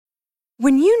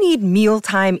When you need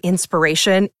mealtime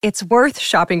inspiration, it's worth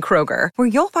shopping Kroger, where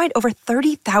you'll find over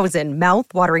 30,000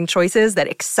 mouth-watering choices that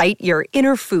excite your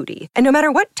inner foodie. And no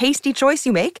matter what tasty choice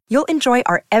you make, you'll enjoy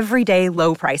our everyday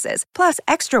low prices, plus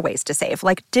extra ways to save,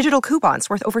 like digital coupons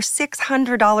worth over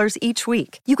 $600 each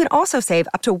week. You can also save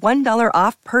up to $1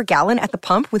 off per gallon at the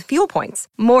pump with fuel points.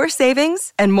 More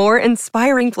savings and more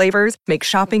inspiring flavors make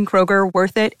shopping Kroger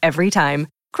worth it every time.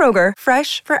 Kroger,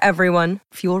 fresh for everyone.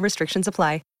 Fuel restrictions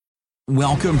apply.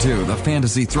 Welcome to the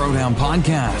Fantasy Throwdown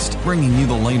Podcast, bringing you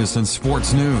the latest in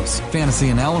sports news, fantasy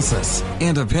analysis,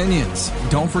 and opinions.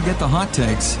 Don't forget the hot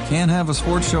takes. Can't have a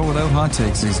sports show without hot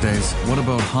takes these days. What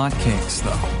about hot cakes,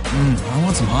 though? I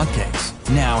want some hot cakes.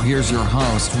 Now here's your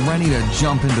host, ready to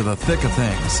jump into the thick of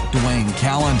things, Dwayne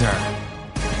Callender.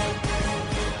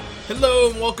 Hello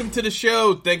and welcome to the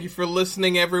show. Thank you for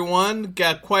listening, everyone.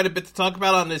 Got quite a bit to talk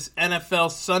about on this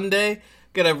NFL Sunday.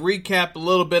 Going to recap a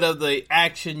little bit of the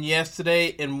action yesterday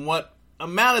in what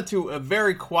amounted to a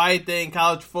very quiet day in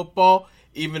college football,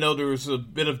 even though there was a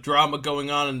bit of drama going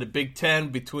on in the Big Ten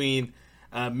between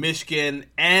Michigan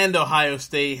and Ohio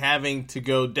State having to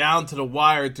go down to the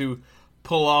wire to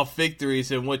pull off victories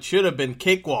in what should have been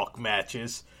cakewalk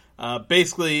matches.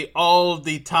 Basically, all of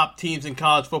the top teams in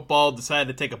college football decided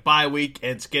to take a bye week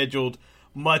and scheduled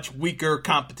much weaker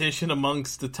competition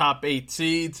amongst the top 8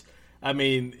 seeds. I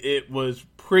mean, it was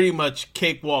pretty much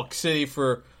cakewalk city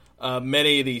for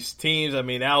many of these teams. I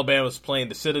mean, Alabama was playing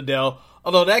the Citadel,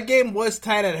 although that game was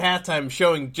tied at halftime,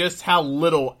 showing just how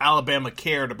little Alabama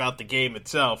cared about the game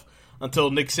itself until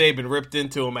Nick Saban ripped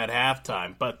into them at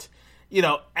halftime. But, you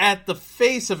know, at the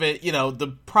face of it, you know, the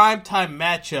primetime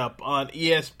matchup on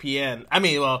ESPN,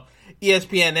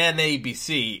 ESPN and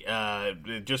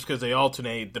ABC, just because they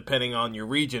alternate depending on your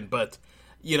region, but,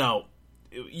 you know,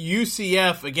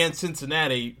 UCF against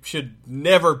Cincinnati should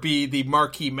never be the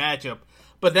marquee matchup,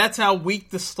 but that's how weak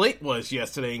the slate was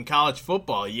yesterday in college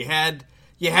football. You had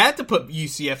to put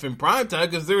UCF in primetime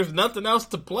because there was nothing else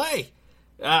to play.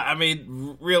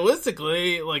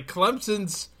 Realistically, like,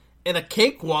 Clemson's in a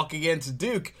cakewalk against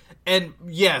Duke, and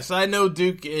yes, I know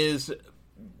Duke is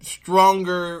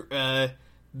stronger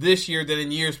this year than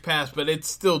in years past, but it's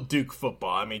still Duke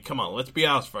football. I mean, come on, let's be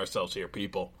honest with ourselves here,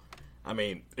 people. I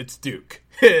mean, it's Duke.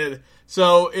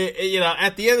 So,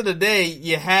 at the end of the day,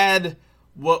 you had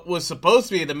what was supposed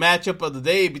to be the matchup of the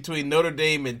day between Notre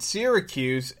Dame and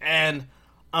Syracuse, and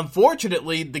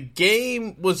unfortunately, the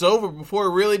game was over before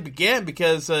it really began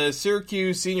because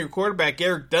Syracuse senior quarterback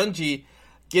Eric Dungey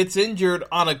gets injured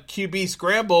on a QB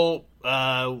scramble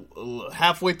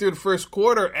halfway through the first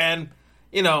quarter, and,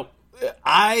 you know,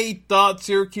 I thought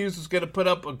Syracuse was going to put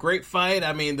up a great fight.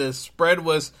 I mean, the spread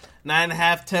was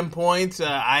 9.5, 10 points.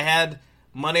 I had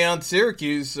money on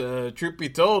Syracuse, truth be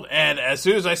told. And as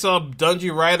soon as I saw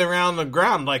Dungey writhing around on the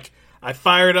ground, like, I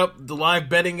fired up the live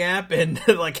betting app and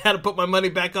like had to put my money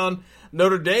back on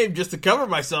Notre Dame just to cover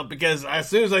myself because as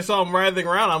soon as I saw him writhing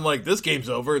around, I'm like, this game's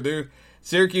over.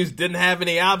 Syracuse didn't have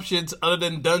any options other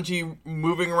than Dungey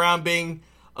moving around being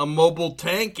a mobile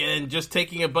tank and just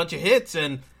taking a bunch of hits,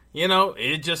 and you know,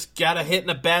 it just got a hit in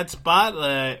a bad spot,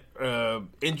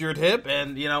 injured hip,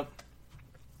 and, you know,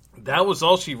 that was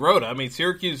all she wrote. I mean,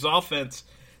 Syracuse's offense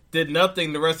did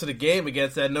nothing the rest of the game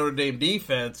against that Notre Dame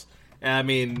defense. I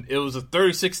mean, it was a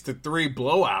 36-3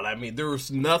 blowout. I mean, there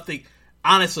was nothing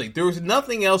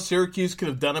else Syracuse could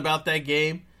have done about that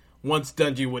game once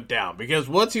Dungey went down. Because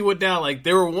once he went down, like,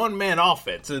 they were one-man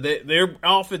offense. So their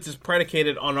offense is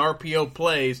predicated on RPO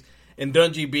plays, and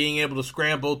Dungey being able to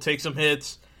scramble, take some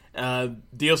hits,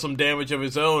 deal some damage of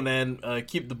his own, and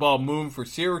keep the ball moving for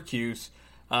Syracuse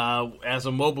as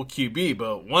a mobile QB.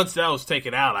 But once that was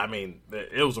taken out, I mean,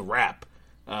 it was a wrap.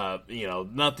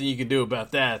 Nothing you can do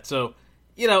about that. So,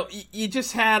 you know, you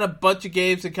just had a bunch of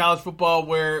games in college football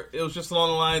where it was just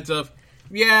along the lines of,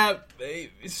 yeah,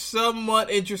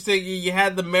 somewhat interesting. You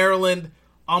had the Maryland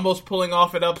almost pulling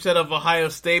off an upset of Ohio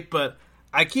State, but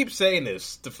I keep saying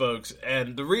this to folks,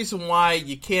 and the reason why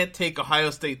you can't take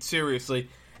Ohio State seriously,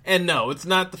 and no, it's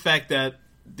not the fact that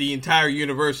the entire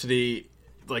university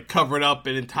like covered up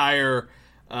an entire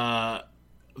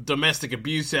domestic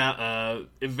abuse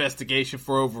investigation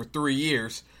for over 3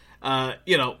 years.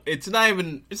 It's not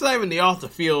even the off the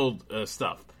field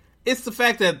stuff. It's the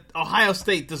fact that Ohio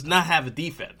State does not have a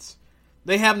defense.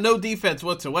 They have no defense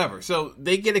whatsoever. So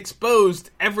they get exposed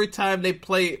every time they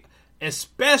play,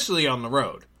 especially on the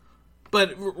road.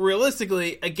 But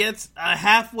realistically, against a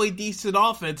halfway decent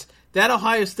offense, that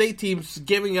Ohio State team's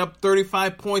giving up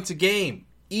 35 points a game.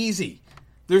 Easy.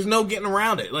 There's no getting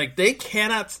around it. Like, they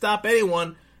cannot stop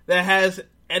anyone that has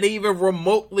an even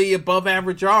remotely above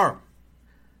average arm.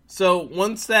 So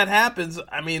once that happens,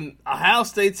 I mean, Ohio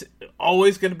State's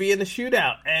always going to be in the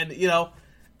shootout. And,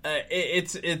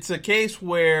 it's a case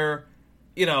where,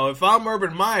 if I'm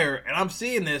Urban Meyer and I'm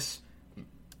seeing this,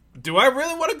 do I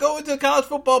really want to go into the college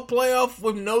football playoff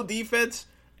with no defense?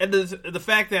 And the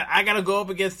fact that I got to go up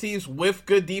against teams with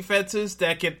good defenses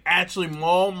that can actually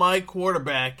maul my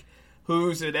quarterback,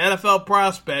 who's an NFL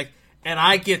prospect, and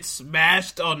I get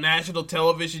smashed on national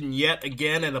television yet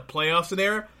again in a playoff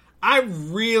scenario, I'm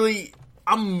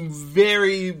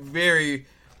very, very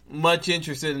much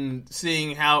interested in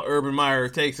seeing how Urban Meyer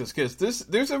takes us, because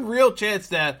there's a real chance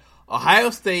that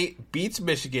Ohio State beats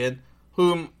Michigan,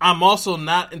 whom I'm also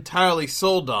not entirely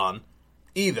sold on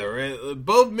either.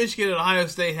 Both Michigan and Ohio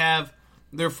State have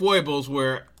their foibles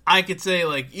where I could say,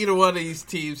 like, either one of these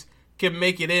teams can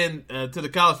make it in to the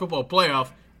college football playoff,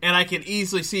 and I can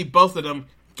easily see both of them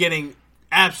getting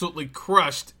absolutely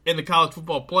crushed in the college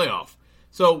football playoff.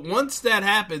 So once that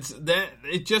happens, that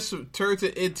it just turns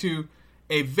it into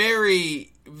a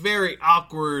very, very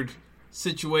awkward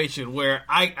situation where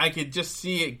I could just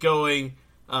see it going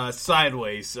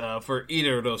sideways for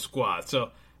either of those squads.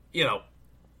 So,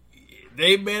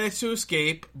 they managed to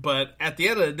escape, but at the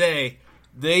end of the day,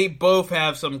 they both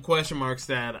have some question marks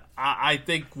that I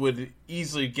think would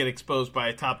easily get exposed by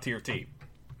a top-tier team.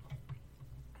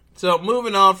 So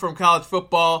moving on from college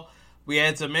football, we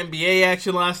had some NBA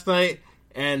action last night,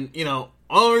 and,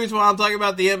 only reason why I'm talking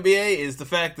about the NBA is the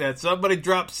fact that somebody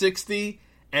dropped 60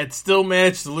 and still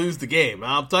managed to lose the game.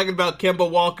 I'm talking about Kemba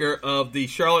Walker of the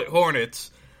Charlotte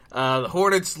Hornets. The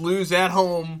Hornets lose at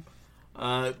home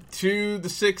to the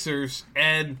Sixers,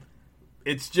 and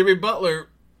it's Jimmy Butler.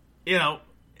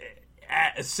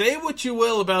 Say what you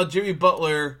will about Jimmy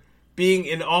Butler being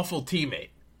an awful teammate.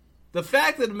 The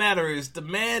fact of the matter is the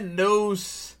man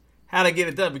knows how to get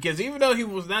it done, because even though he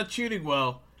was not shooting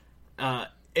well,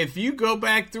 if you go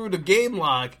back through the game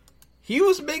log, he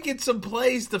was making some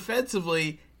plays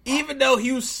defensively, even though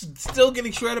he was still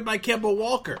getting shredded by Kemba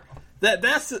Walker.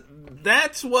 That's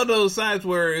one of those times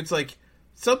where it's like,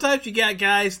 sometimes you got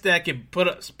guys that can put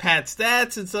up pad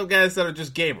stats and some guys that are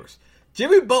just gamers.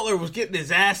 Jimmy Butler was getting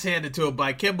his ass handed to him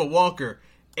by Kemba Walker,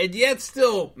 and yet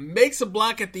still makes a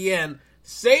block at the end,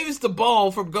 saves the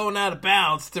ball from going out of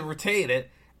bounds to retain it,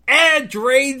 and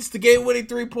drains the game-winning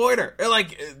three-pointer.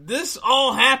 Like, this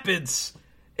all happens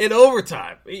in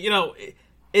overtime.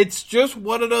 It's just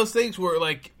one of those things where,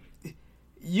 like,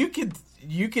 you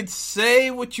can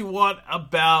say what you want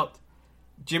about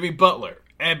Jimmy Butler,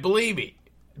 and believe me,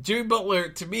 Jimmy Butler,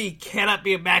 to me, cannot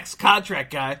be a max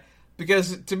contract guy,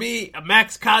 because to me, a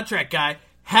max contract guy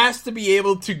has to be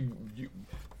able to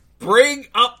bring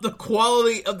up the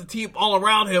quality of the team all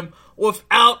around him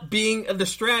without being a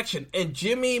distraction. And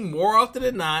Jimmy, more often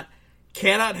than not,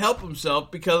 cannot help himself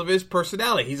because of his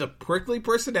personality. He's a prickly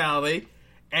personality,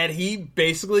 and he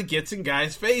basically gets in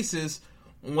guys' faces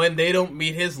when they don't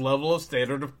meet his level of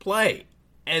standard of play.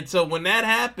 And so when that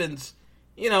happens,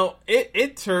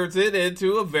 it turns it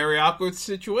into a very awkward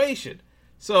situation.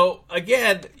 So,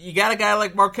 again, you got a guy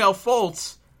like Markelle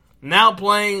Fultz now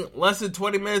playing less than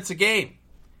 20 minutes a game.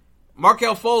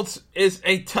 Markelle Fultz is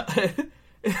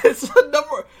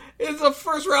is a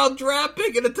first-round draft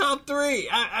pick in the top 3.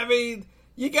 I mean,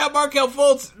 you got Markelle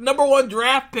Fultz, number 1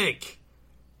 draft pick.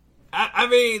 I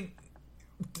mean,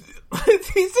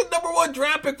 he's the number 1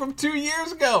 draft pick from 2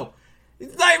 years ago.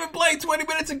 He's not even playing 20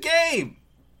 minutes a game.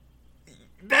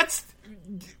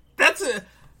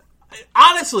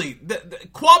 Honestly,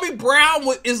 Kwame Brown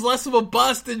is less of a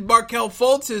bust than Markelle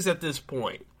Fultz is at this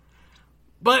point.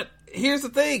 But here's the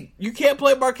thing. You can't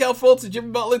play Markelle Fultz and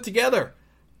Jimmy Butler together.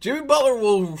 Jimmy Butler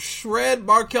will shred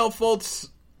Markelle Fultz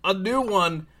a new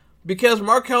one because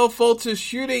Markelle Fultz is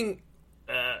shooting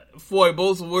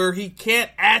foibles where he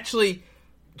can't actually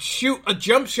shoot a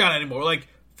jump shot anymore. Like,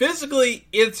 physically,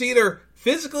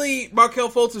 Markelle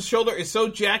Fultz's shoulder is so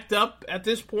jacked up at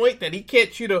this point that he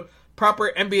can't shoot a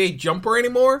proper NBA jumper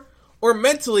anymore, or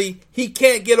mentally he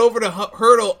can't get over the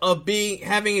hurdle of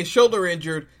having his shoulder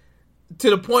injured to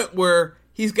the point where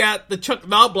he's got the Chuck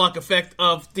Knobloch effect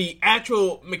of the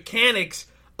actual mechanics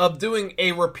of doing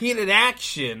a repeated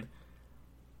action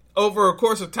over a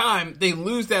course of time. They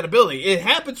lose that ability. It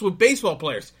happens with baseball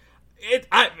players.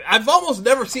 I've almost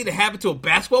never seen it happen to a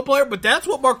basketball player, but that's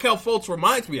what Markelle Fultz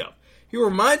reminds me of. He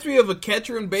reminds me of a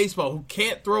catcher in baseball who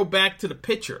can't throw back to the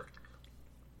pitcher.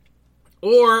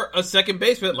 Or a second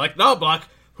baseman like Knobloch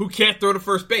who can't throw to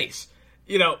first base.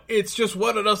 It's just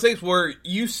one of those things where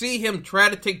you see him try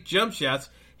to take jump shots.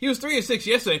 He was 3 of 6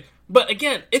 yesterday, but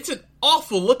again, it's an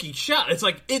awful looking shot. It's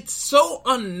like, it's so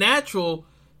unnatural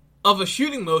of a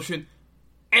shooting motion,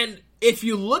 and if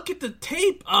you look at the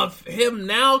tape of him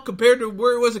now compared to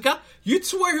where he was at college, you'd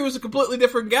swear he was a completely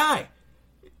different guy.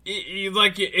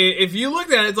 Like, if you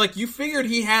looked at it, it's like you figured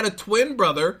he had a twin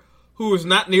brother who was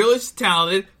not nearly as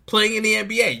talented playing in the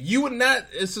NBA. You would not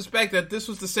suspect that this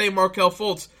was the same Markelle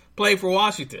Fultz playing for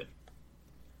Washington.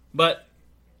 But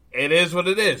it is what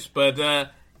it is. But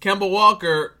Kemba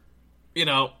Walker, in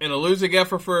a losing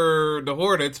effort for the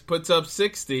Hornets, puts up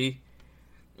 60,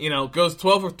 goes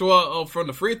 12 for 12 from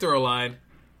the free throw line.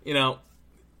 I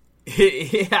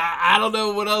don't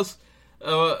know what else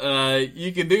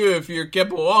you can do if you're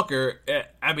Kemba Walker.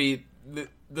 I mean,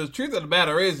 the truth of the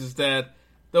matter is that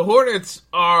the Hornets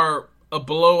are a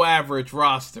below-average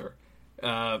roster.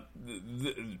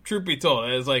 Truth be told,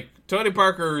 it's like Tony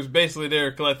Parker is basically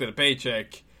there collecting a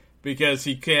paycheck because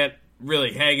he can't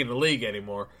really hang in the league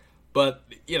anymore. But,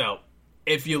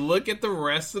 if you look at the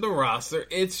rest of the roster,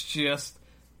 it's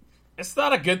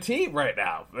not a good team right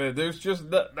now. There's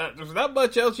not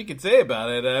much else you can say about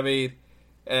it. I mean,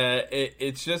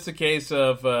 it's just a case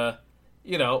of,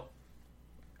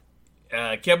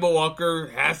 Kemba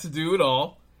Walker has to do it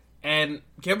all. And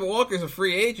Kemba Walker's a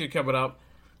free agent coming up.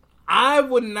 I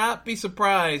would not be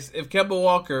surprised if Kemba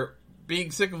Walker, being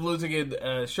sick of losing in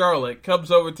Charlotte, comes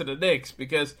over to the Knicks.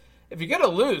 Because if you're going to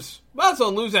lose, might as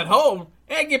well lose at home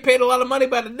and get paid a lot of money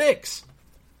by the Knicks.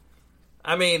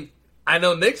 I mean, I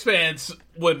know Knicks fans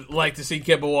would like to see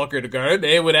Kemba Walker in the Garden.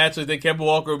 They would actually think Kemba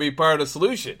Walker would be part of the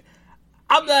solution.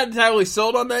 I'm not entirely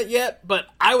sold on that yet, but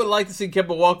I would like to see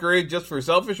Kemba Walker in just for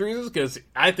selfish reasons because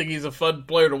I think he's a fun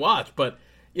player to watch. But,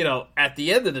 at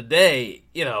the end of the day,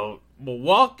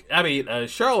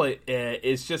 Charlotte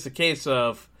is just a case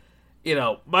of,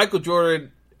 Michael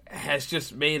Jordan has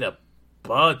just made a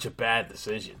bunch of bad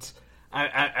decisions.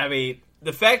 I mean,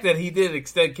 the fact that he didn't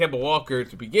extend Kemba Walker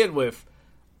to begin with,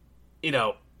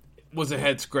 was a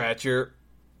head scratcher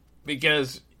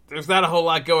because there's not a whole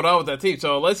lot going on with that team.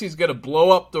 So unless he's going to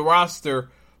blow up the roster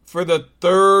for the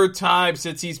third time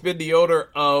since he's been the owner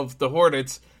of the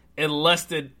Hornets in less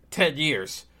than 10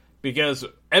 years, because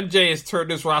MJ has turned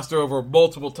this roster over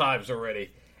multiple times already,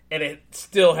 and it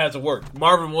still hasn't worked.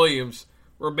 Marvin Williams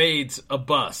remains a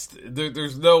bust.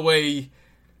 There's no way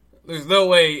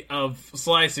of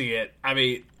slicing it. I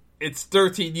mean, it's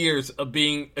 13 years of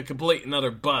being a complete and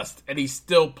utter bust, and he's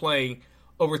still playing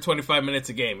over 25 minutes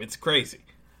a game. It's crazy.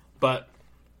 But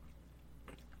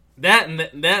that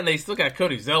and they still got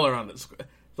Cody Zeller on this.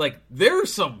 Like, there are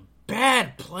some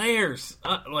bad players.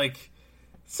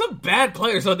 Some bad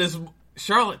players on this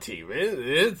Charlotte team.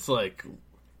 It's like,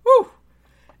 whew.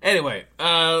 Anyway,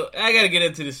 I got to get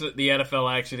into the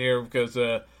NFL action here because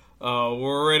we're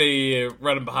already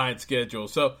running behind schedule.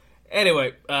 So,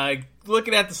 anyway,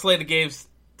 looking at the slate of games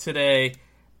today,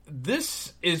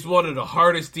 this is one of the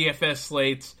hardest DFS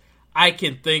slates I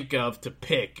can think of to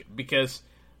pick because,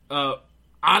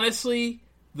 honestly,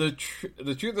 the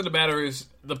truth of the matter is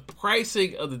the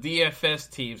pricing of the DFS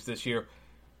teams this year,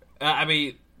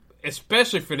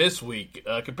 especially for this week,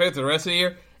 compared to the rest of the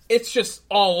year, it's just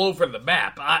all over the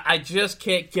map. I just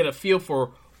can't get a feel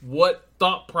for what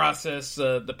thought process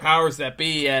the powers that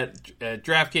be at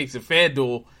DraftKings and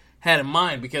FanDuel had in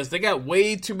mind, because they got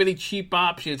way too many cheap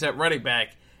options at running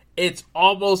back. It's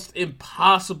almost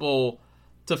impossible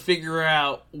to figure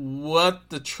out what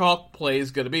the chalk play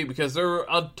is going to be because there are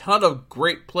a ton of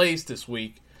great plays this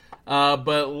week.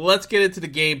 But let's get into the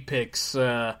game picks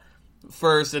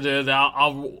first, and then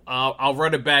I'll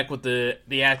run it back with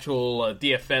the actual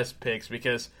DFS picks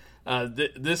because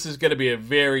this is going to be a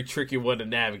very tricky one to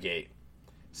navigate.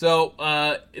 So,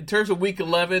 in terms of Week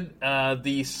 11,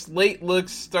 the slate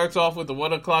starts off with the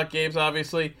 1 o'clock games,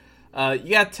 obviously. You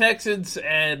got Texans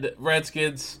and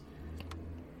Redskins.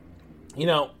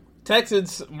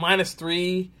 Texans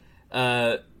 -3.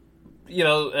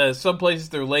 Some places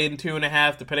they're laying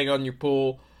 2.5, depending on your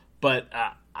pool. But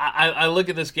I look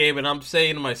at this game and I'm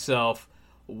saying to myself,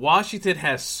 Washington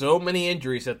has so many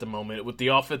injuries at the moment with the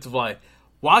offensive line.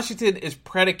 Washington is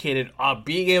predicated on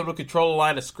being able to control the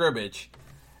line of scrimmage.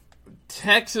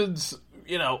 Texans,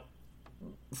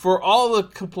 for all the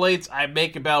complaints I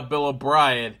make about Bill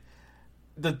O'Brien,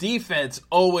 the defense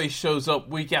always shows up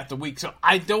week after week. So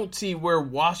I don't see where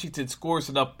Washington scores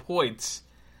enough points,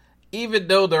 even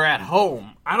though they're at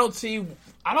home. I don't see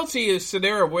a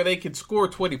scenario where they can score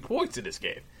 20 points in this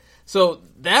game. So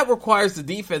that requires the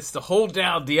defense to hold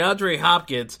down DeAndre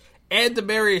Hopkins and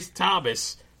Demaryius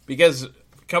Thomas, because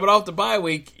coming off the bye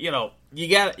week, you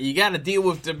got to deal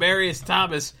with Demaryius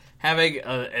Thomas having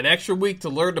an extra week to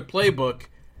learn the playbook.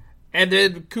 And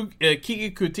then Kiki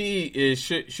Kuti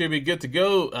should be good to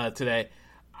go today.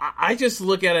 I just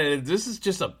look at it, and this is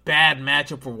just a bad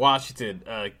matchup for Washington.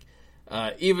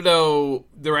 even though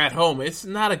they're at home, it's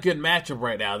not a good matchup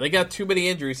right now. They got too many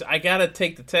injuries. I got to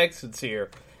take the Texans here.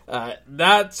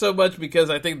 Not so much because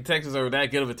I think the Texans are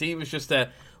that good of a team. It's just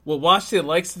that what Washington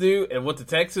likes to do and what the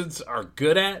Texans are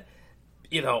good at,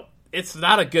 it's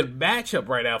not a good matchup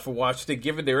right now for Washington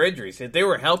given their injuries. If they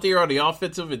were healthier on the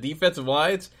offensive and defensive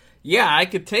lines, yeah, I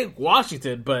could take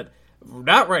Washington, but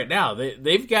not right now.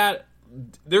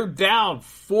 They're down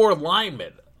 4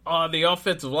 linemen on the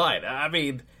offensive line. I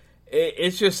mean,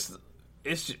 it's just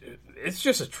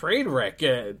a train wreck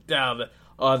down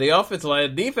on the offensive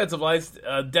line. Defensive line's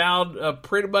down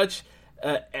pretty much.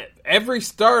 Every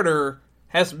starter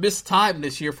has missed time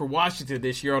this year for Washington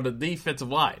this year on the defensive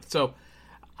line. So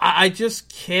I just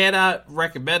cannot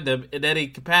recommend them in any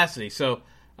capacity. So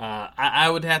I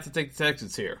would have to take the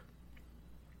Texans here.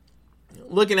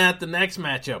 Looking at the next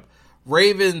matchup,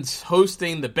 Ravens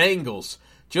hosting the Bengals.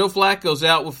 Joe Flacco's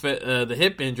out with the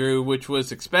hip injury, which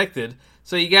was expected.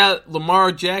 So you got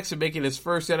Lamar Jackson making his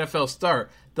first NFL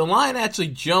start. The line actually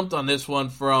jumped on this one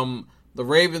from the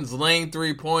Ravens laying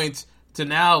 3 points to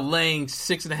now laying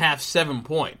 6.5, 7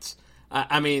 points.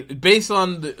 I mean, based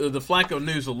on the Flacco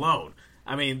news alone,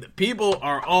 I mean, people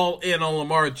are all in on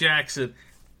Lamar Jackson.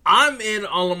 I'm in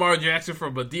on Lamar Jackson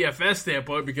from a DFS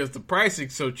standpoint because the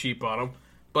pricing's so cheap on him.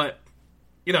 But,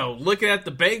 looking at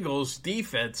the Bengals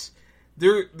defense,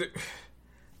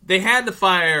 they had to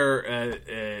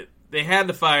fire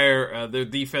their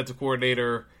defensive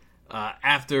coordinator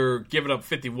after giving up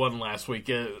 51 last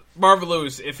week. Marvin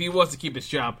Lewis, if he wants to keep his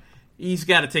job, he's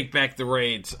got to take back the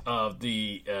reins of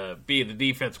being the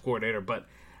defense coordinator. But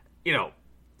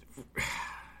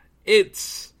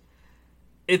it's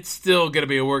still going to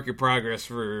be a work in progress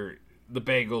for the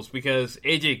Bengals because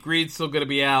AJ Green's still going to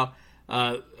be out.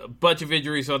 A bunch of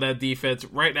injuries on that defense.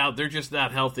 Right now, they're just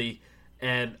not healthy,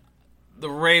 and the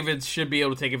Ravens should be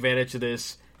able to take advantage of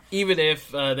this, even if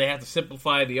they have to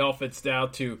simplify the offense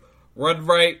down to run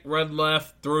right, run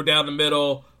left, throw down the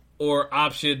middle, or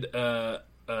option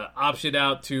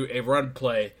out to a run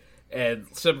play, and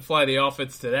simplify the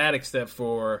offense to that extent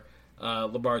for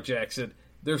Lamar Jackson.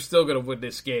 They're still going to win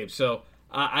this game. So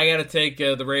I got to take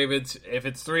the Ravens. If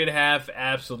it's 3.5,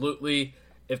 absolutely.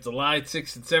 If the line's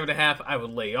 6 and 7.5, I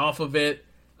would lay off of it.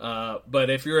 But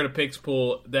if you're in a picks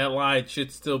pool, that line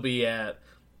should still be at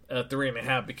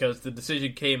 3.5 because the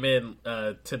decision came in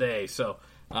today. So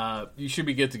you should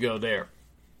be good to go there.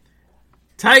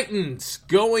 Titans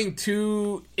going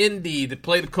to Indy to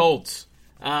play the Colts.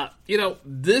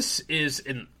 This is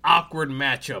an awkward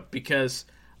matchup because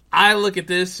I look at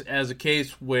this as a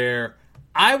case where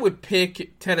I would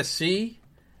pick Tennessee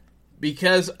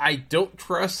because I don't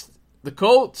trust the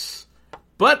Colts,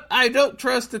 but I don't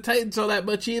trust the Titans all that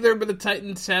much either, but the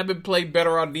Titans have been playing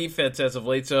better on defense as of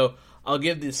late, so I'll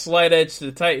give the slight edge to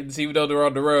the Titans even though they're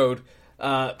on the road.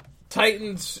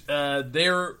 Titans, they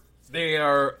are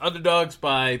underdogs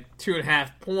by 2.5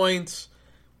 points.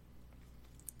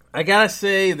 I gotta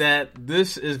say that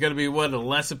this is going to be one of the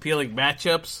less appealing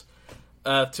matchups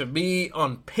to me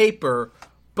on paper,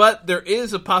 but there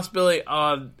is a possibility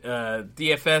on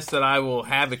DFS that I will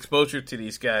have exposure to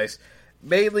these guys,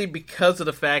 mainly because of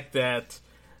the fact that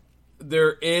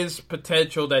there is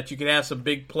potential that you can have some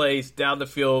big plays down the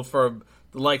field from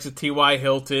the likes of T.Y.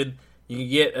 Hilton. You can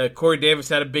get Corey Davis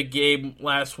had a big game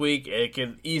last week. It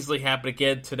can easily happen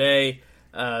again today,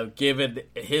 given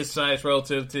his size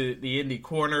relative to the Indy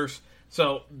corners.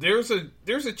 So there's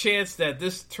a chance that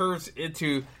this turns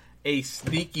into a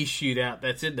sneaky shootout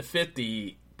that's in the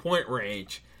 50-point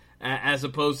range, as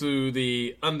opposed to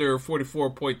the under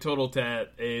 44-point total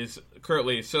that is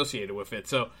currently associated with it.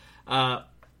 So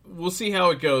we'll see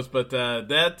how it goes, but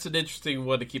that's an interesting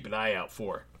one to keep an eye out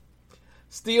for.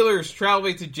 Steelers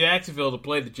traveling to Jacksonville to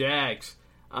play the Jags.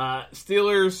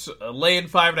 Steelers laying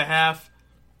 5.5.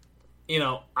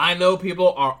 I know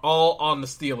people are all on the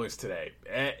Steelers today.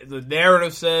 The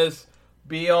narrative says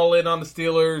be all in on the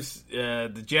Steelers.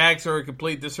 The Jags are in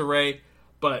complete disarray.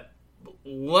 But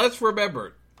let's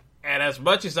remember, and as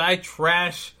much as I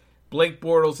trash Blake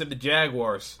Bortles and the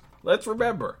Jaguars, let's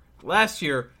remember, last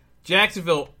year,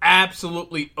 Jacksonville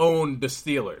absolutely owned the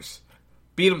Steelers.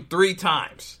 Beat them 3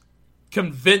 times.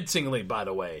 Convincingly, by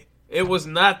the way. It was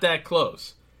not that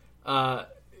close. Actually,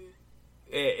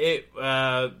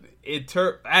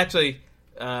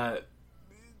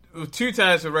 2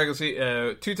 times in regular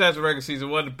season,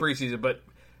 1 in preseason, but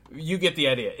you get the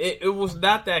idea. It was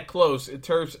not that close in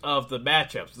terms of the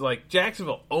matchups. Like,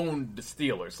 Jacksonville owned the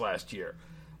Steelers last year.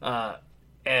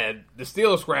 And the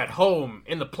Steelers were at home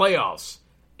in the playoffs,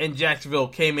 and Jacksonville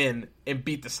came in and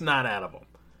beat the snot out of them.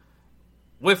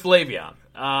 With Le'Veon.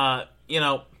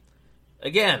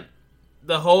 Again,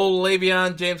 the whole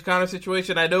Le'Veon, James Conner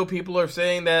situation, I know people are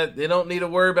saying that they don't need to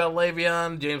worry about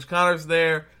Le'Veon. James Conner's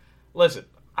there. Listen,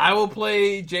 I will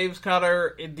play James Conner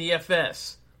in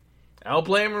DFS. I will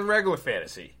play him in regular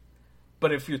fantasy.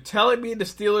 But if you're telling me the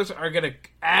Steelers are going to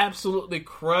absolutely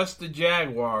crush the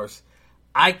Jaguars,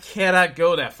 I cannot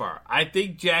go that far. I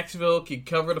think Jacksonville can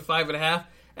cover the 5.5,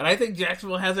 and I think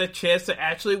Jacksonville has a chance to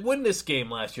actually win this game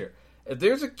last year. If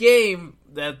there's a game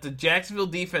that the Jacksonville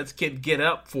defense can get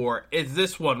up for, it's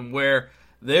this one where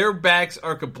their backs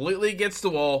are completely against the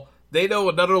wall. They know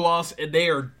another loss, and they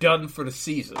are done for the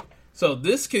season. So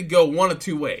this could go one of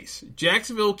two ways.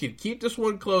 Jacksonville can keep this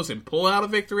one close and pull out a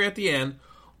victory at the end,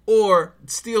 or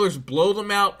Steelers blow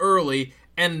them out early,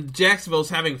 and Jacksonville's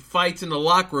having fights in the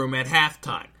locker room at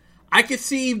halftime. I could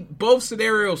see both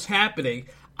scenarios happening.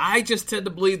 I just tend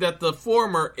to believe that the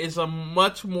former is a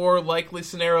much more likely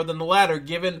scenario than the latter,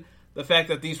 given the fact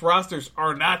that these rosters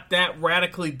are not that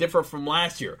radically different from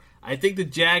last year. I think the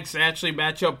Jags actually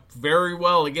match up very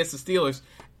well against the Steelers,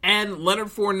 and Leonard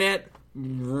Fournette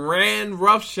ran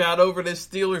roughshod over this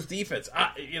Steelers defense.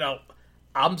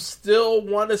 I'm still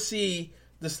want to see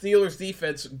the Steelers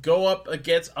defense go up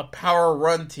against a power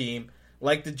run team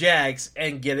like the Jags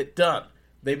and get it done.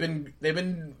 They've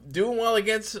been doing well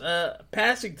against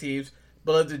passing teams,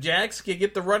 but if the Jags can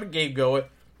get the run game going,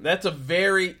 that's a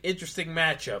very interesting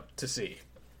matchup to see.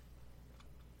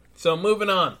 So moving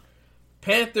on.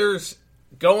 Panthers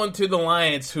going to the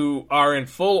Lions, who are in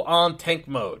full-on tank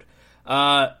mode.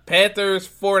 Panthers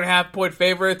 4.5-point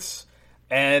favorites,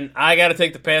 and I got to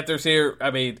take the Panthers here.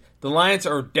 I mean, the Lions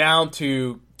are down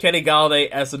to Kenny Golladay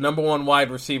as the number one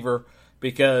wide receiver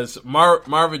because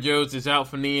Marvin Jones is out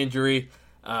for knee injury.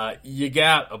 You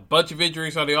got a bunch of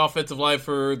injuries on the offensive line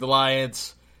for the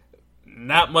Lions.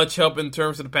 Not much help in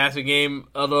terms of the passing game,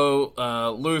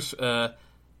 although Louis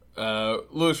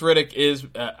Riddick is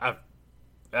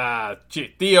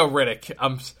Theo Riddick.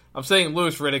 I'm saying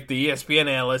Louis Riddick, the ESPN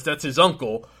analyst. That's his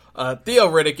uncle. Theo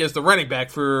Riddick is the running back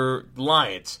for the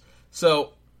Lions.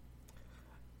 So,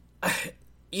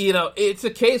 it's a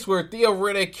case where Theo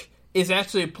Riddick is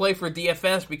actually a play for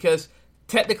DFS because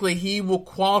technically he will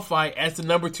qualify as the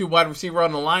number 2 wide receiver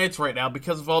on the Lions right now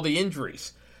because of all the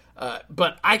injuries.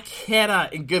 But I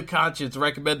cannot, in good conscience,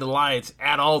 recommend the Lions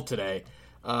at all today.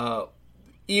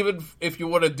 Even if you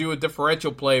want to do a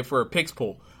differential play for a picks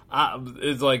pool.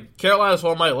 It's like Carolina's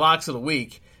one of my locks of the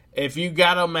week. If you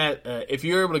got them if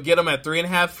you're able to get them at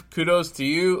 3.5, kudos to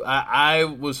you. I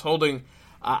was a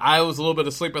little bit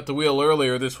asleep at the wheel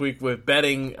earlier this week with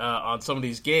betting on some of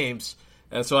these games,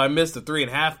 and so I missed the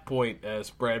 3.5 point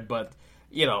spread. But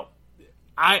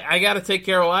I got to take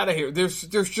Carolina here. There's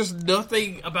just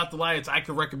nothing about the Lions I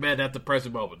could recommend at the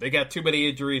present moment. They got too many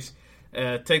injuries.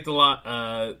 Take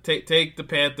the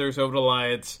Panthers over the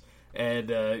Lions.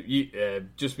 And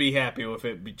just be happy with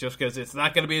it, just because it's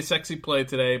not going to be a sexy play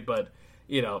today. But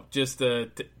just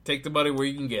take the money where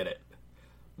you can get it.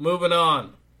 Moving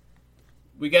on,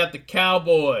 we got the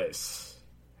Cowboys.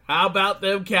 How about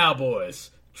them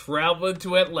Cowboys traveling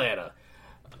to Atlanta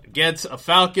against a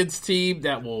Falcons team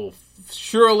that will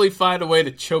surely find a way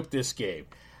to choke this game?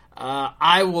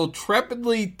 I will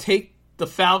trepidly take the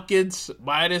Falcons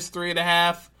minus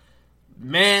 3.5.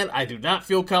 Man, I do not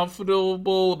feel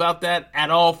comfortable about that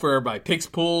at all for my picks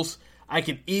pools. I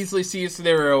can easily see a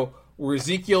scenario where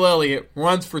Ezekiel Elliott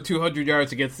runs for 200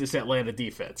 yards against this Atlanta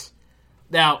defense.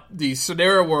 Now, the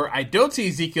scenario where I don't see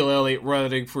Ezekiel Elliott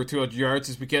running for 200 yards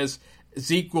is because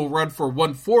Zeke will run for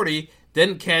 140,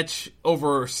 then catch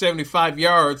over 75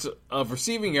 yards of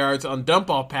receiving yards on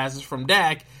dump-off passes from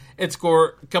Dak, and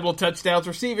score a couple of touchdowns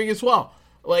receiving as well.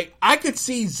 Like, I could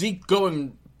see Zeke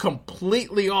going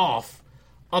completely off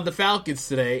on the Falcons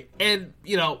today, and,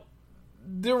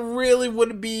 there really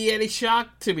wouldn't be any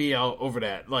shock to me over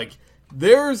that. Like,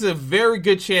 there's a very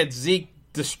good chance Zeke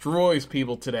destroys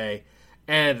people today,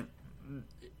 and,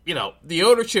 the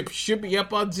ownership should be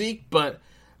up on Zeke, but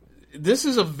this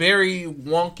is a very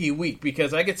wonky week,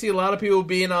 because I can see a lot of people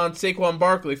being on Saquon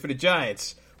Barkley for the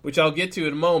Giants, which I'll get to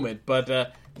in a moment,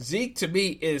 but Zeke, to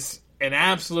me, is an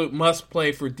absolute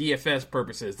must-play for DFS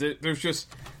purposes.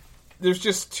 There's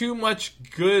just too much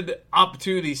good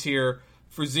opportunities here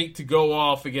for Zeke to go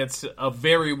off against a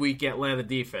very weak Atlanta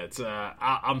defense.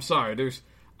 I'm sorry.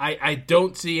 I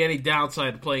don't see any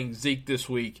downside to playing Zeke this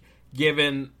week,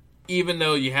 even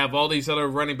though you have all these other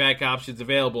running back options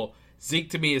available.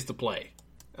 Zeke, to me, is the play.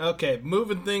 Okay,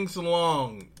 moving things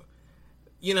along.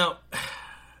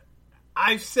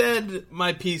 I've said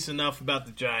my piece enough about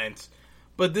the Giants,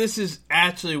 but this is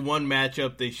actually one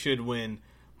matchup they should win.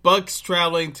 Bucks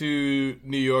traveling to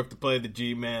New York to play the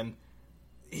G-Men.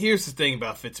 Here's the thing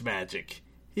about Fitzmagic.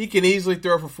 he can easily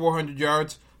throw for 400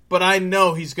 yards, but I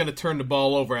know he's going to turn the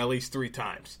ball over at least 3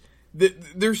 times.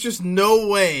 There's just no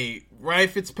way Ryan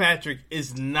Fitzpatrick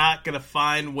is not going to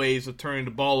find ways of turning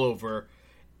the ball over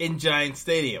in Giant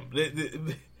Stadium.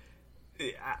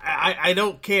 I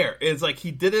don't care. It's like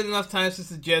he did it enough times since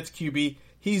the Jets QB.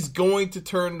 He's going to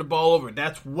turn the ball over.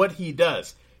 That's what he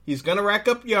does. He's going to rack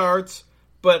up yards,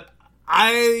 but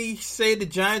I say the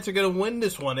Giants are going to win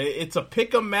this one. It's a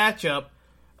pick-em matchup.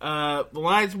 The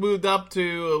line's moved up to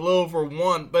a little over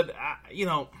 1, but,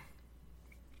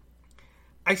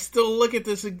 I still look at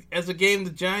this as a game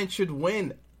the Giants should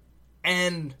win.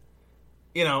 And,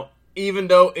 even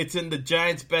though it's in the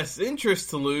Giants' best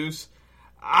interest to lose,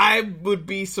 I would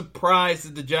be surprised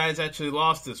if the Giants actually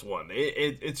lost this one.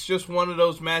 It's just one of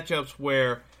those matchups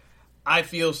where I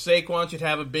feel Saquon should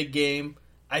have a big game.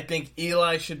 I think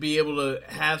Eli should be able to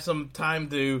have some time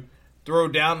to throw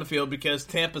down the field because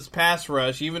Tampa's pass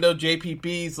rush, even though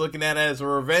JPP is looking at it as a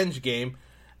revenge game,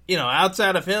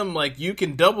 outside of him, you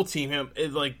can double team him.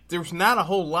 There's not a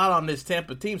whole lot on this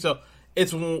Tampa team. So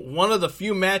it's one of the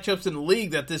few matchups in the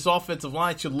league that this offensive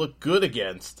line should look good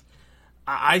against.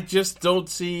 I just don't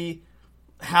see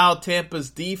how Tampa's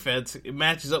defense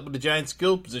matches up with the Giants'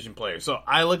 skill position players. So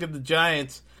I look at the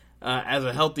Giants as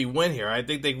a healthy win here. I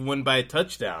think they can win by a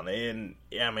touchdown. And,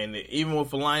 even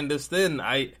with a line this thin,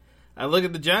 I look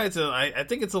at the Giants and I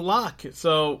think it's a lock.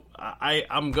 So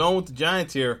I'm going with the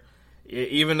Giants here,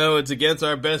 even though it's against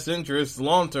our best interest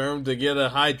long-term to get a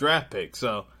high draft pick.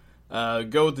 So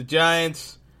go with the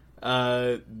Giants.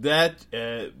 That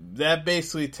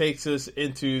basically takes us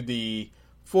into the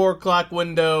 4 o'clock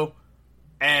window,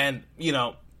 and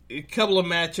a couple of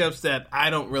matchups that I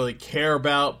don't really care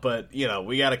about, but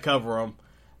we got to cover them.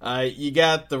 You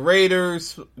got the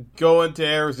Raiders going to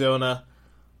Arizona.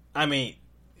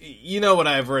 What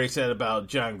I've already said about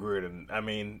John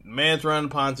Gruden. Man's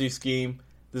running a Ponzi scheme.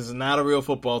 This is not a real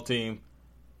football team.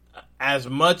 As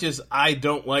much as I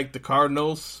don't like the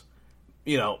Cardinals,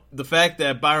 the fact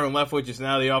that Byron Leftwich is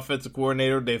now the offensive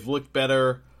coordinator, they've looked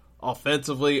better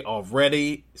offensively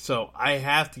already. So I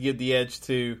have to give the edge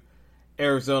to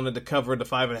Arizona to cover the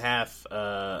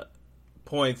 5.5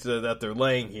 points that they're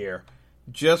laying here.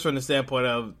 Just from the standpoint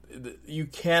of you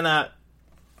cannot,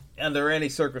 under any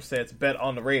circumstance, bet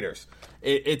on the Raiders.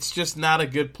 It's just not a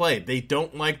good play. They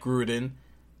don't like Gruden.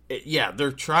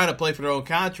 They're trying to play for their own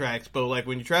contracts, but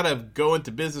when you try to go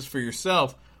into business for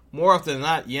yourself, more often than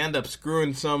not, you end up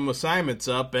screwing some assignments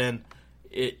up and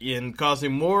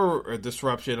causing more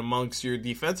disruption amongst your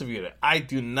defensive unit. I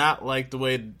do not like the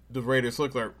way the Raiders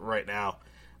look like right now.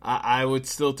 I would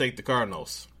still take the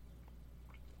Cardinals.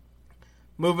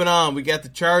 Moving on, we got the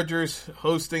Chargers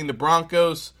hosting the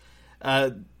Broncos.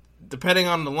 Depending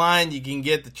on the line, you can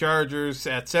get the Chargers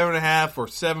at 7.5 or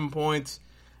 7 points.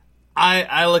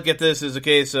 I look at this as a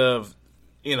case of,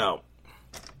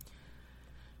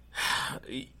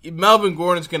 Melvin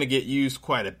Gordon's going to get used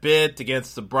quite a bit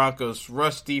against the Broncos'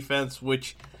 rush defense,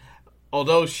 which,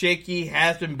 although shaky,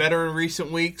 has been better in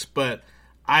recent weeks, but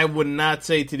I would not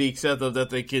say to the extent of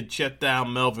that they could shut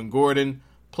down Melvin Gordon.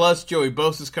 Plus, Joey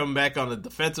Bosa's coming back on the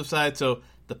defensive side, so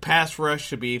the pass rush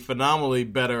should be phenomenally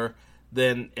better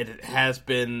than it has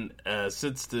been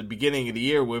since the beginning of the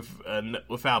year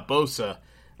without Bosa.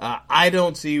 I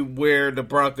don't see where the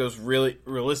Broncos really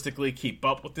realistically keep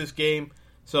up with this game.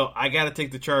 So I got to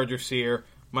take the Chargers here,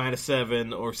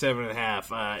 -7 or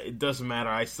 7.5. It doesn't matter.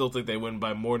 I still think they win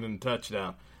by more than a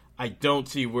touchdown. I don't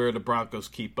see where the Broncos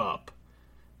keep up.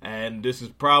 And this is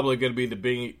probably going to be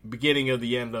the beginning of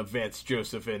the end of Vance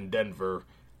Joseph in Denver,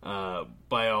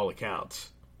 by all accounts.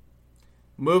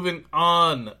 Moving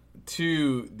on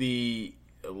to the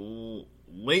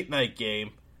late night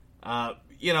game, I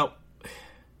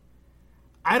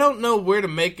don't know where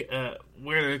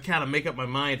to kind of make up my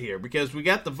mind here, because we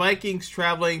got the Vikings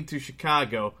traveling to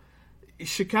Chicago.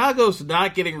 Chicago's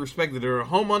not getting respected. They're a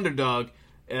home underdog.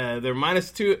 They're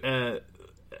 -2.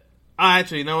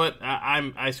 Actually, you know what?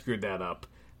 I screwed that up.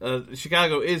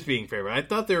 Chicago is being favored. I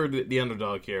thought they were the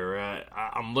underdog here.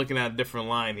 I'm looking at a different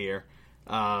line here.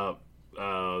 But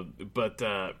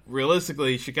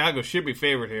realistically, Chicago should be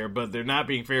favored here, but they're not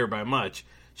being favored by much.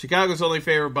 Chicago's only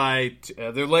favored by,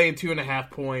 they're laying 2.5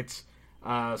 points.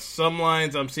 Some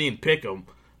lines I'm seeing pick 'em.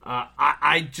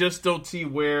 I just don't see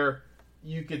where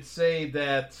you could say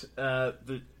that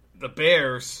the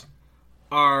Bears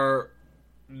are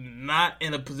not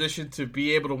in a position to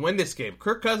be able to win this game.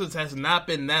 Kirk Cousins has not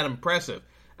been that impressive.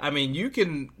 You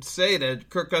can say that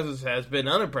Kirk Cousins has been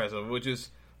unimpressive, which is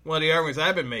one of the arguments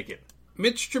I've been making.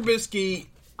 Mitch Trubisky,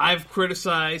 I've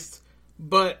criticized,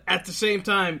 But at the same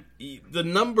time, the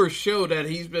numbers show that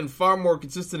he's been far more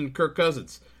consistent than Kirk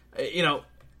Cousins.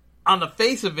 On the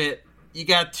face of it, you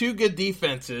got two good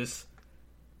defenses,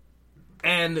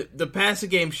 and the passing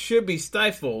game should be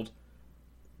stifled.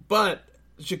 But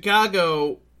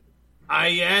Chicago,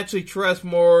 I actually trust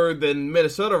more than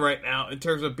Minnesota right now in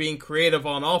terms of being creative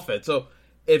on offense. So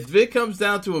if it comes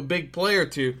down to a big play or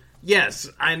two, yes,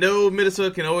 I know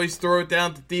Minnesota can always throw it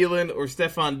down to Thielen or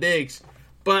Stephon Diggs,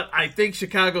 but I think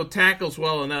Chicago tackles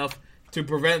well enough to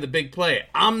prevent the big play.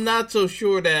 I'm not so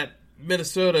sure that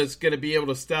Minnesota is going to be able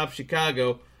to stop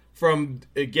Chicago from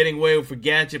getting away with a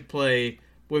gadget play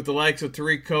with the likes of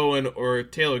Tariq Cohen or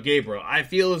Taylor Gabriel. I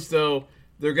feel as though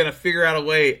they're going to figure out a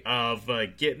way of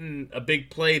getting a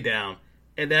big play down,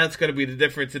 and that's going to be the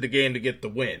difference in the game to get the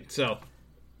win. So,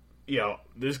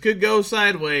 this could go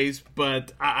sideways,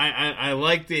 but I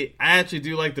actually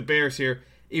do like the Bears here,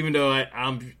 even though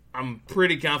I'm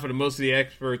pretty confident most of the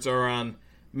experts are on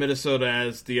Minnesota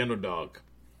as the underdog.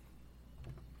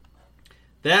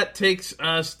 That takes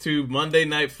us to Monday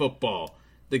Night Football.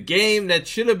 The game that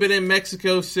should have been in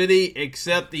Mexico City,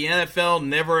 except the NFL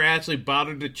never actually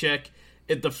bothered to check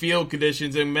if the field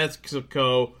conditions in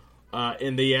Mexico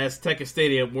in the Azteca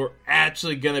Stadium were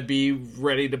actually going to be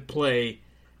ready to play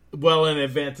well in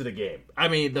advance of the game. I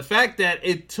mean, the fact that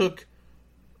it took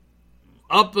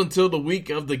up until the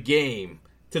week of the game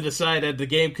to decide that the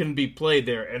game couldn't be played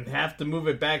there and have to move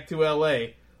it back to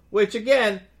LA, which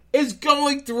again is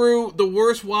going through the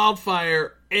worst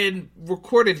wildfire in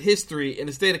recorded history in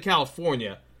the state of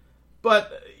California.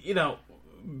 But,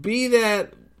 be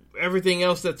that everything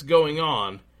else that's going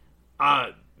on,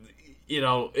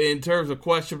 in terms of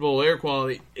questionable air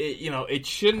quality, it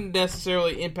shouldn't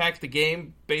necessarily impact the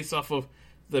game based off of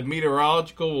the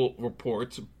meteorological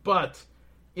reports. But,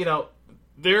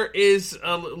 there is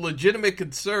a legitimate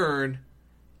concern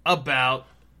about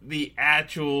the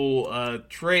actual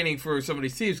training for some of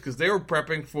these teams because they were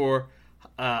prepping for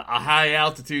a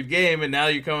high-altitude game, and now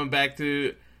you're coming back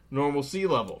to normal sea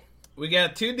level. We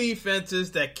got two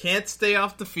defenses that can't stay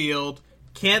off the field,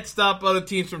 can't stop other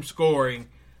teams from scoring.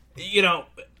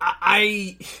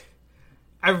 I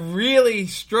really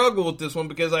struggle with this one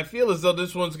because I feel as though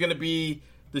this one's going to be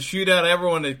the shootout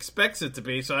everyone expects it to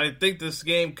be. So I think this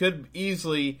game could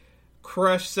easily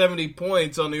crush 70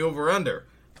 points on the over-under.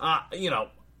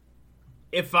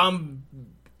 If I'm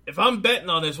betting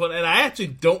on this one, and I actually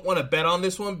don't want to bet on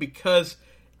this one because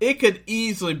it could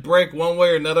easily break one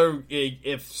way or another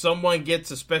if someone gets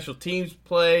a special teams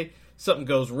play, something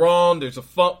goes wrong, there's a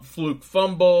fluke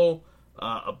fumble,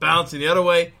 a bounce in the other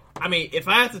way. I mean, if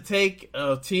I have to take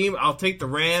a team, I'll take the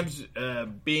Rams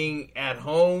being at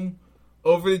home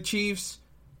over the Chiefs.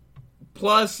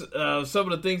 Plus,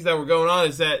 some of the things that were going on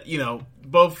is that,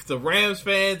 both the Rams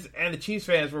fans and the Chiefs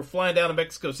fans were flying down to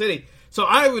Mexico City. So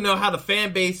I don't even know how the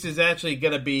fan base is actually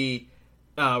going to be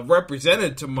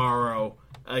represented tomorrow,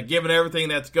 given everything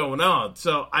that's going on.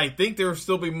 So I think there will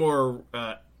still be more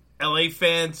LA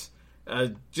fans,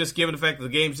 just given the fact that the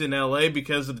game's in LA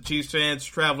because of the Chiefs fans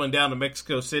traveling down to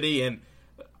Mexico City and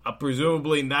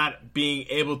presumably not being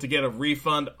able to get a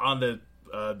refund on the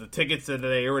tickets that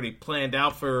they already planned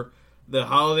out for the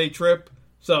holiday trip.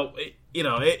 So,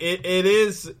 it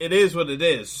is what it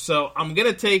is. So I'm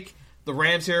going to take the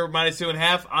Rams here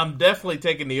 -2.5. I'm definitely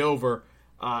taking the over.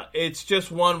 It's just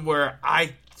one where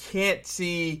I can't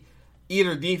see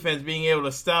either defense being able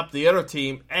to stop the other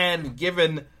team. And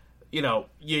given,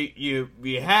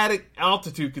 you had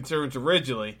altitude concerns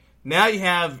originally, now you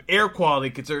have air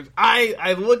quality concerns.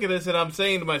 I look at this and I'm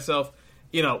saying to myself,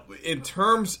 in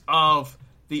terms of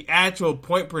the actual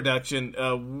point production,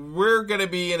 we're going to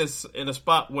be in a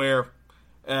spot where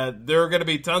there are going to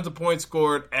be tons of points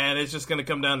scored, and it's just going to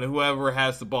come down to whoever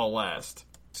has the ball last.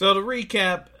 So to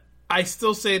recap, I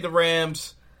still say the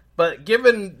Rams, but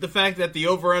given the fact that the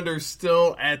over-under is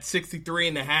still at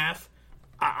 63.5,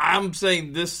 I'm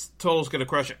saying this total is going to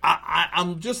crush it.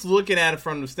 I'm just looking at it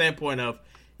from the standpoint of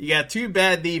you got two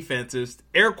bad defenses.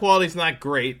 Air quality is not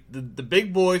great. The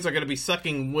big boys are going to be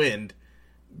sucking wind.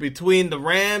 Between the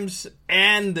Rams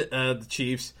and the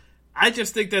Chiefs, I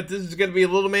just think that this is going to be a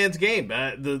little man's game.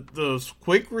 Those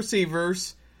quick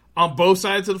receivers on both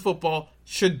sides of the football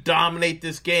should dominate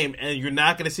this game, and you're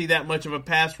not going to see that much of a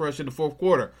pass rush in the fourth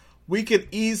quarter. We could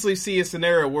easily see a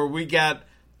scenario where we got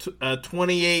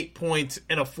 28 points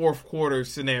in a fourth quarter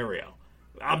scenario.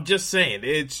 I'm just saying,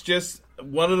 it's just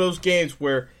one of those games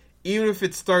where even if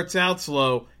it starts out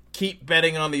slow, keep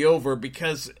betting on the over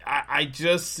because I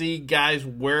just see guys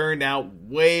wearing out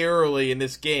way early in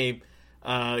this game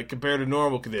compared to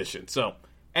normal conditions. So,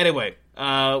 anyway,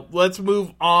 Let's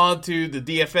move on to the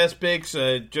DFS picks,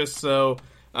 just so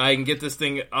I can get this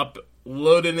thing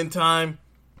uploaded in time.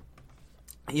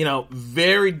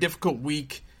 Very difficult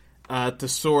week to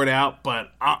sort out,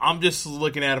 but I'm just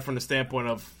looking at it from the standpoint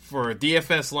of, for a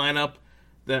DFS lineup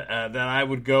that I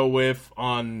would go with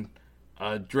on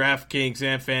DraftKings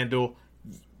and FanDuel,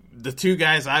 the two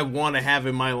guys I want to have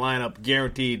in my lineup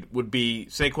guaranteed would be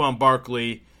Saquon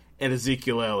Barkley and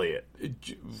Ezekiel Elliott,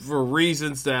 for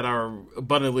reasons that are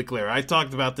abundantly clear. I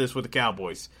talked about this with the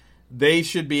Cowboys. They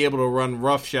should be able to run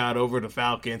roughshod over the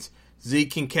Falcons.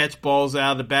 Zeke can catch balls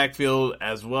out of the backfield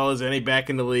as well as any back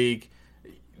in the league.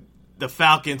 The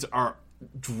Falcons are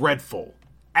dreadful.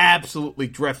 Absolutely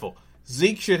dreadful.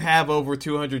 Zeke should have over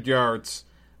 200 yards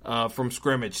from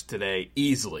scrimmage today,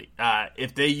 easily.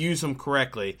 If they use him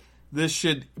correctly, this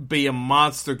should be a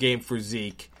monster game for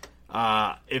Zeke.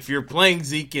 If you're playing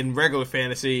Zeke in regular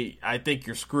fantasy, I think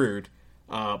you're screwed.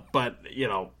 But,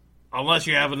 unless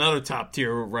you have another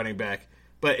top-tier running back.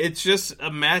 But it's just a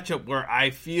matchup where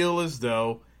I feel as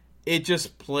though it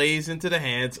just plays into the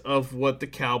hands of what the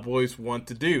Cowboys want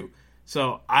to do.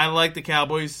 So I like the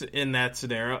Cowboys in that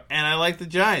scenario, and I like the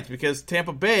Giants because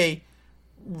Tampa Bay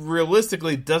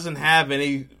realistically doesn't have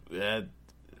any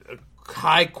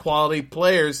high-quality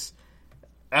players.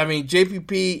 I mean,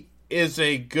 JPP is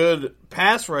a good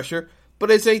pass rusher,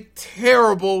 but is a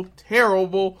terrible,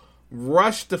 terrible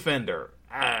rush defender.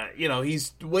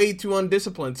 He's way too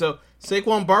undisciplined. So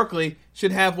Saquon Barkley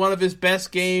should have one of his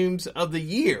best games of the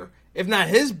year, if not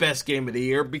his best game of the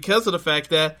year, because of the fact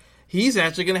that he's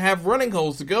actually going to have running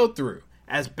holes to go through.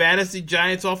 As bad as the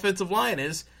Giants' offensive line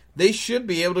is, they should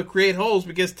be able to create holes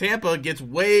because Tampa gets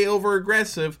way over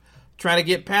aggressive trying to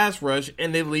get pass rush,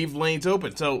 and they leave lanes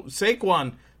open. So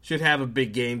Saquon should have a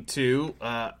big game too,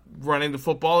 running the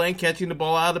football and catching the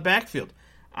ball out of the backfield.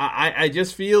 I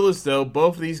just feel as though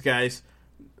both of these guys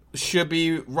should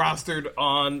be rostered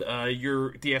on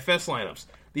your DFS lineups.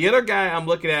 The other guy I'm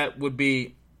looking at would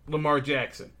be Lamar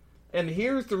Jackson. And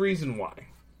here's the reason why.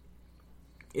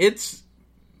 It's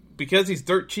because he's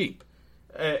dirt cheap.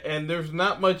 And there's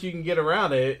not much you can get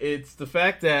around it. It's the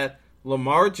fact that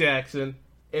Lamar Jackson,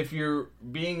 if you're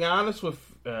being honest with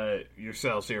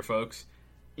yourselves here, folks,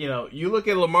 you look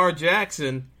at Lamar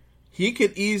Jackson, he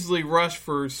could easily rush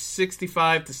for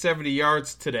 65 to 70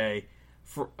 yards today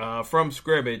from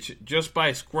scrimmage just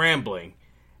by scrambling.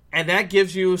 And that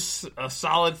gives you a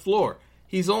solid floor.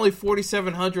 He's only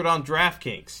 4,700 on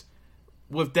DraftKings.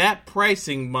 With that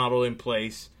pricing model in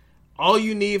place, all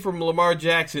you need from Lamar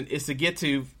Jackson is to get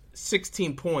to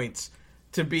 16 points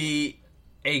to be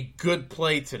a good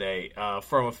play today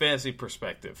from a fantasy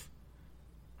perspective.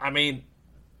 I mean,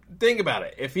 think about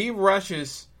it. If he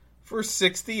rushes for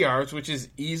 60 yards, which is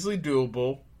easily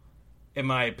doable, in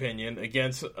my opinion,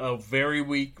 against a very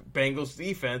weak Bengals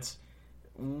defense,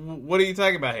 what are you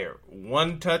talking about here?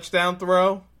 One touchdown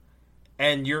throw,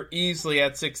 and you're easily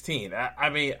at 16.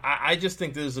 I just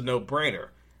think this is a no-brainer.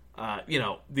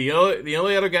 The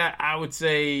only other guy I would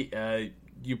say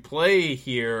you play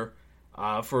here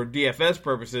for DFS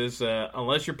purposes,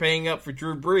 unless you're paying up for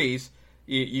Drew Brees,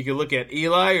 you can look at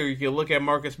Eli or you can look at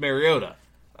Marcus Mariota.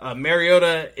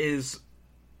 Mariota is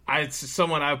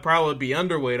someone I would probably be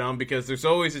underweight on because there's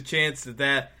always a chance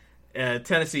that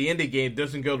Tennessee-Indy game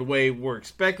doesn't go the way we're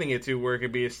expecting it to, where it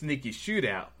could be a sneaky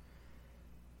shootout.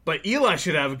 But Eli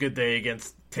should have a good day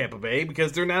against Tampa Bay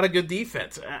because they're not a good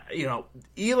defense.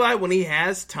 Eli, when he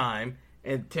has time,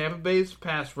 and Tampa Bay's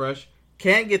pass rush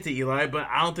can get to Eli, but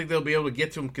I don't think they'll be able to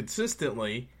get to him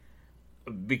consistently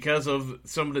because of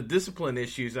some of the discipline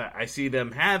issues I see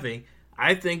them having.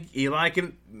 I think Eli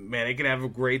can have a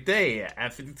great day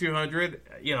at 5,200.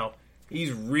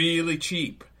 He's really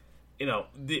cheap.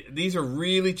 These are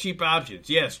really cheap options.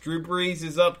 Yes, Drew Brees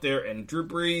is up there, and Drew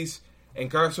Brees and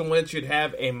Carson Wentz should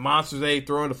have a monster day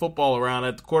throwing the football around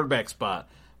at the quarterback spot.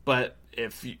 But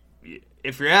if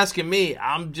you're asking me,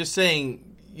 I'm just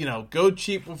saying, go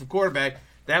cheap with a quarterback.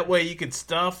 That way you can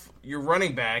stuff your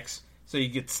running backs, so you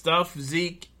get stuff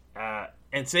Zeke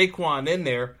and Saquon in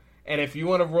there. And if you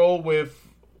want to roll with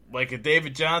like a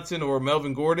David Johnson or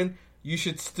Melvin Gordon, you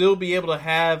should still be able to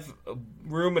have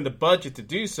room in the budget to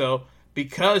do so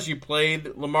because you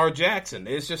played Lamar Jackson.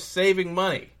 It's just saving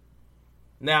money.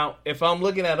 Now, if I'm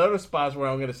looking at other spots where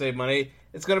I'm going to save money,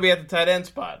 it's going to be at the tight end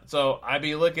spot. So I'd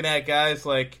be looking at guys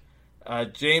like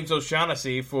James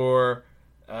O'Shaughnessy for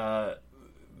the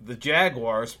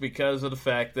Jaguars because of the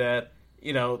fact that,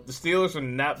 the Steelers are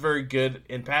not very good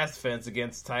in pass defense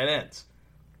against tight ends.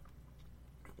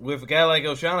 With a guy like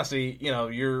O'Shaughnessy,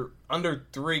 you're under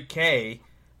 $3K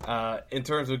in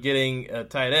terms of getting a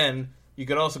tight end. You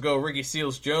could also go Ricky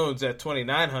Seals-Jones at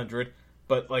 $2,900.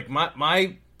 But like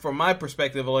from my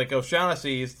perspective, like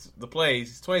O'Shaughnessy's the plays,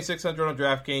 he's 2,600 on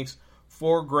DraftKings,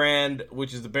 $4,000,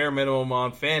 which is the bare minimum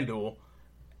on FanDuel.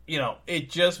 It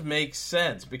just makes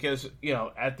sense because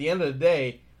at the end of the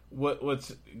day,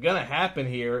 what's gonna happen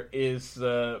here is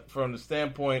from the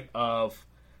standpoint of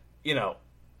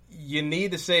you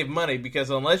need to save money because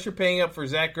unless you're paying up for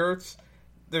Zach Ertz,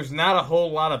 there's not a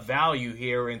whole lot of value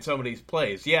here in some of these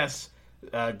plays. Yes,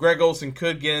 Greg Olsen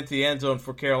could get into the end zone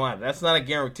for Carolina. That's not a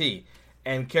guarantee.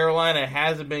 And Carolina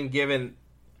hasn't been given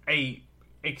a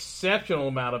exceptional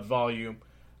amount of volume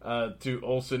to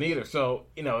Olsen either. So,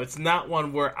 it's not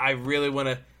one where I really want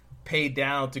to pay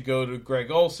down to go to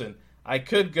Greg Olsen. I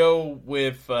could go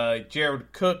with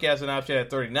Jared Cook as an option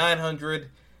at 3,900.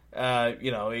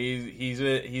 He's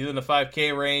in the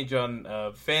 5K range on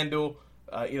FanDuel.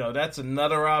 That's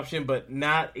another option, but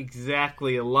not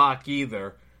exactly a lock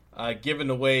either, given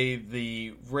the way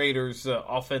the Raiders'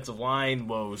 offensive line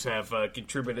woes have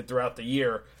contributed throughout the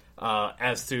year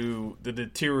as to the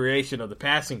deterioration of the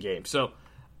passing game. So,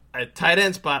 at tight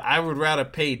end spot, I would rather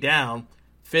pay down,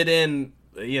 fit in,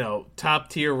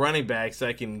 top-tier running backs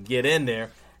that can get in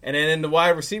there. And then in the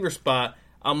wide receiver spot,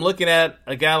 I'm looking at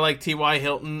a guy like T.Y.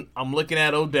 Hilton. I'm looking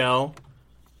at Odell.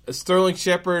 Sterling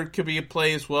Shepard could be a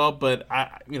play as well, but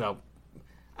I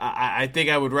think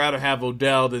I would rather have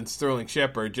Odell than Sterling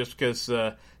Shepard just because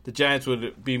the Giants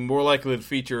would be more likely to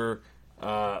feature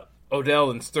Odell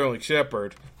than Sterling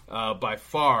Shepard by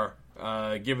far,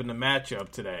 given the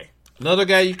matchup today. Another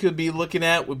guy you could be looking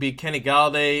at would be Kenny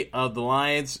Golladay of the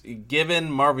Lions.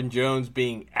 Given Marvin Jones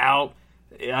being out,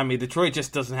 Detroit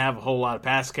just doesn't have a whole lot of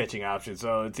pass-catching options,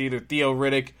 so it's either Theo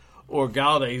Riddick or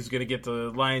Golladay who's going to get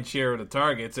the lion's share of the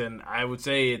targets, and I would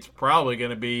say it's probably going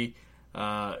to be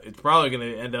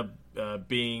end up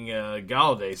being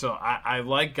Golladay. So I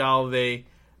like Golladay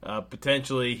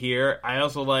potentially here. I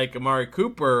also like Amari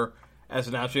Cooper as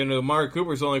an option. Amari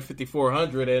Cooper is only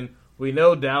 5,400, and we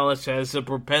know Dallas has a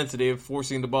propensity of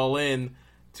forcing the ball in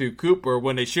to Cooper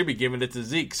when they should be giving it to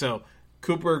Zeke. So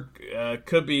Cooper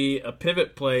could be a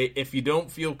pivot play if you don't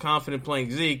feel confident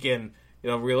playing Zeke. And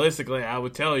realistically, I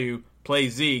would tell you play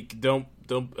Zeke. Don't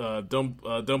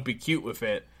be cute with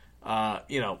it.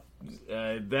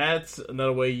 That's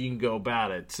another way you can go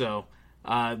about it. So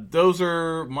those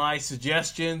are my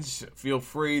suggestions. Feel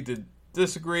free to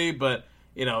disagree, but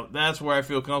that's where I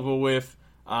feel comfortable with.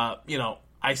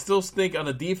 I still think on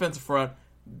the defensive front,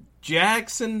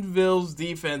 Jacksonville's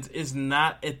defense is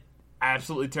not an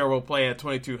absolutely terrible play at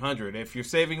 2,200. If you're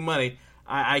saving money,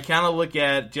 I kind of look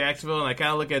at Jacksonville and I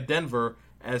kind of look at Denver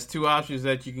as two options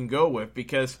that you can go with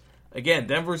because, again,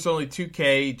 Denver's only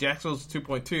 2K, Jacksonville's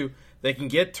 2.2. They can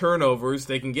get turnovers,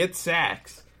 they can get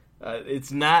sacks.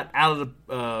 It's not out of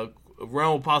the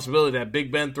realm of possibility that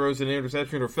Big Ben throws an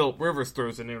interception or Phillip Rivers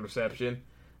throws an interception.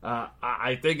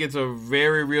 I think it's a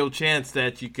very real chance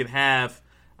that you could have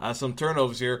some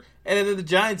turnovers here. And then the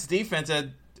Giants' defense at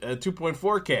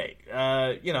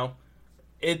 2.4K.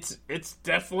 It's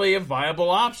definitely a viable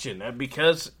option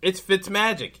because it's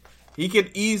Fitzmagic. He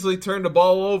could easily turn the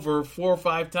ball over 4 or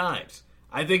 5 times.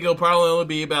 I think it'll probably only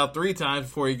be about 3 times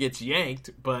before he gets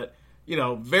yanked, but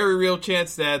very real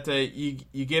chance that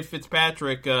you get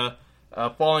Fitzpatrick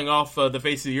falling off the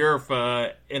face of the earth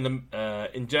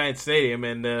in Giants Stadium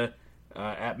and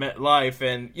at MetLife,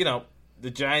 and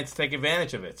the Giants take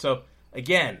advantage of it. So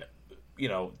again,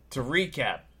 to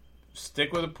recap,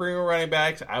 stick with the premium running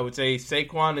backs. I would say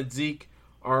Saquon and Zeke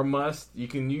are a must. You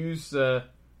can use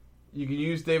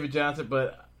David Johnson,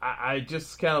 but I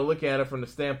just kind of look at it from the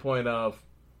standpoint of,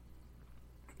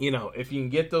 if you can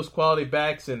get those quality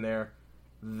backs in there,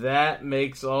 that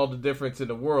makes all the difference in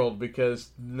the world because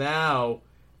now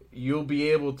you'll be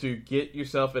able to get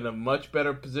yourself in a much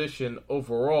better position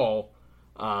overall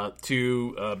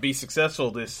to be successful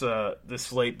this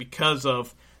slate because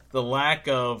of the lack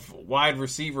of wide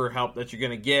receiver help that you're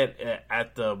going to get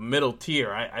at the middle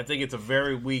tier. I think it's a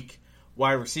very weak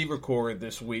wide receiver core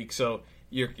this week, so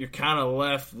you're kind of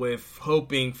left with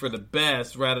hoping for the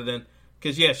best rather than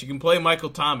because yes, you can play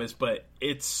Michael Thomas, but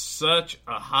it's such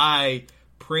a high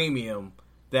premium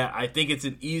that I think it's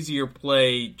an easier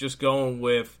play just going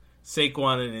with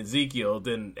Saquon and Ezekiel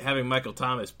than having Michael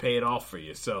Thomas pay it off for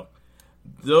you. So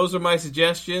those are my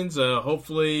suggestions.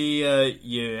 Hopefully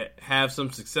you have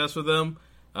some success with them.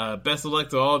 Best of luck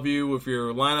to all of you with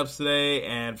your lineups today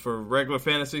and for regular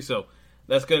fantasy. So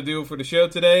that's going to do it for the show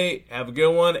today. Have a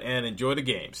good one and enjoy the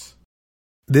games.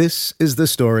 This is the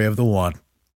story of the one.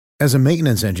 As a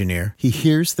maintenance engineer, he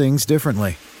hears things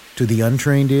differently. To the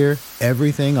untrained ear,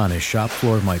 everything on his shop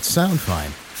floor might sound fine,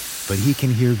 but he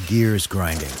can hear gears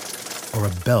grinding or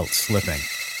a belt slipping.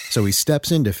 So he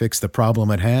steps in to fix the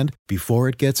problem at hand before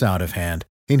it gets out of hand.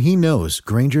 And he knows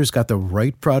Grainger's got the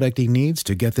right product he needs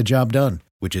to get the job done,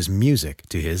 which is music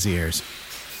to his ears.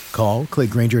 Call, click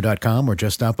Grainger.com, or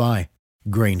just stop by.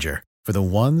 Grainger, for the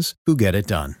ones who get it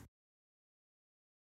done.